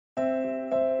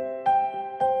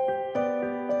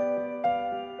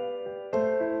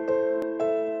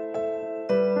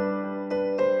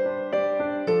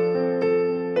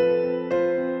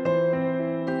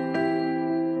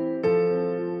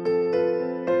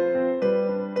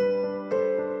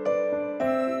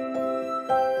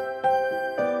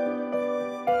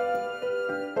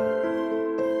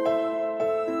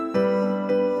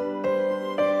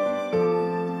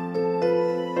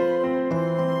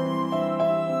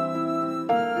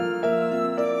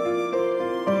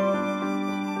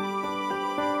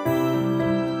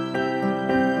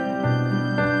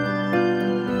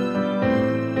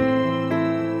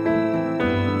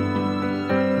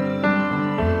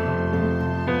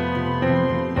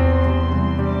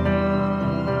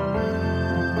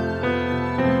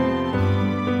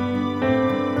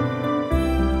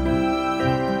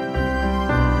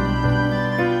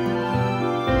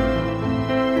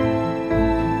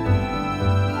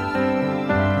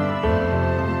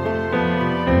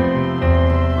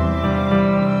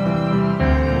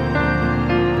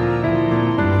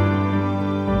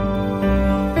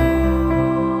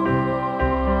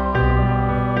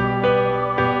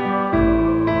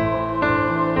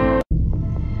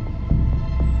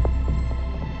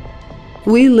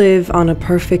We live on a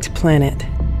perfect planet.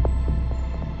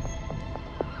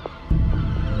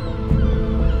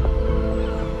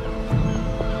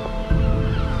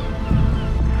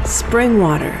 Spring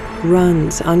water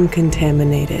runs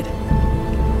uncontaminated.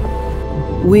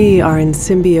 We are in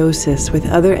symbiosis with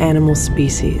other animal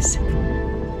species.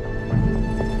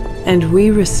 And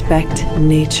we respect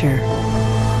nature,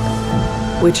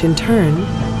 which in turn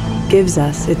gives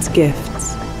us its gifts.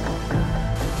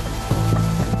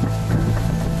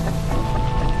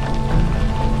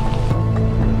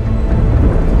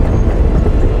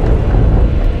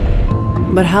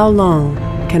 But how long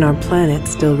can our planet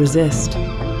still resist?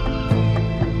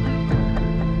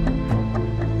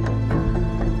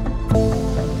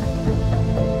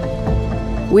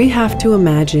 We have to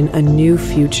imagine a new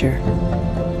future.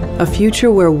 A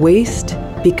future where waste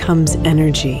becomes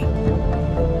energy,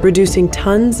 reducing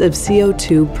tons of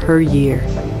CO2 per year.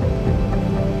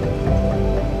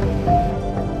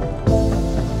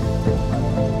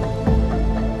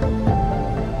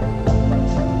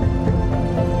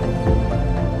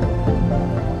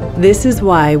 This is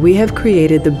why we have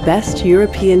created the best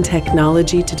European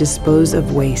technology to dispose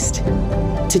of waste,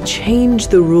 to change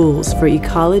the rules for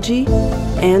ecology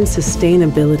and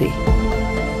sustainability.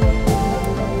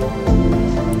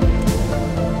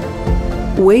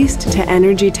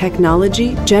 Waste-to-energy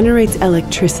technology generates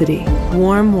electricity,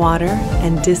 warm water,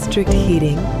 and district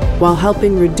heating, while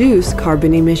helping reduce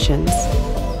carbon emissions.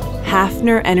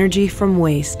 Hafner Energy from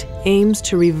Waste aims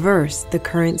to reverse the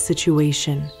current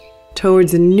situation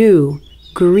towards a new,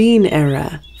 green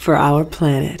era for our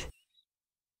planet.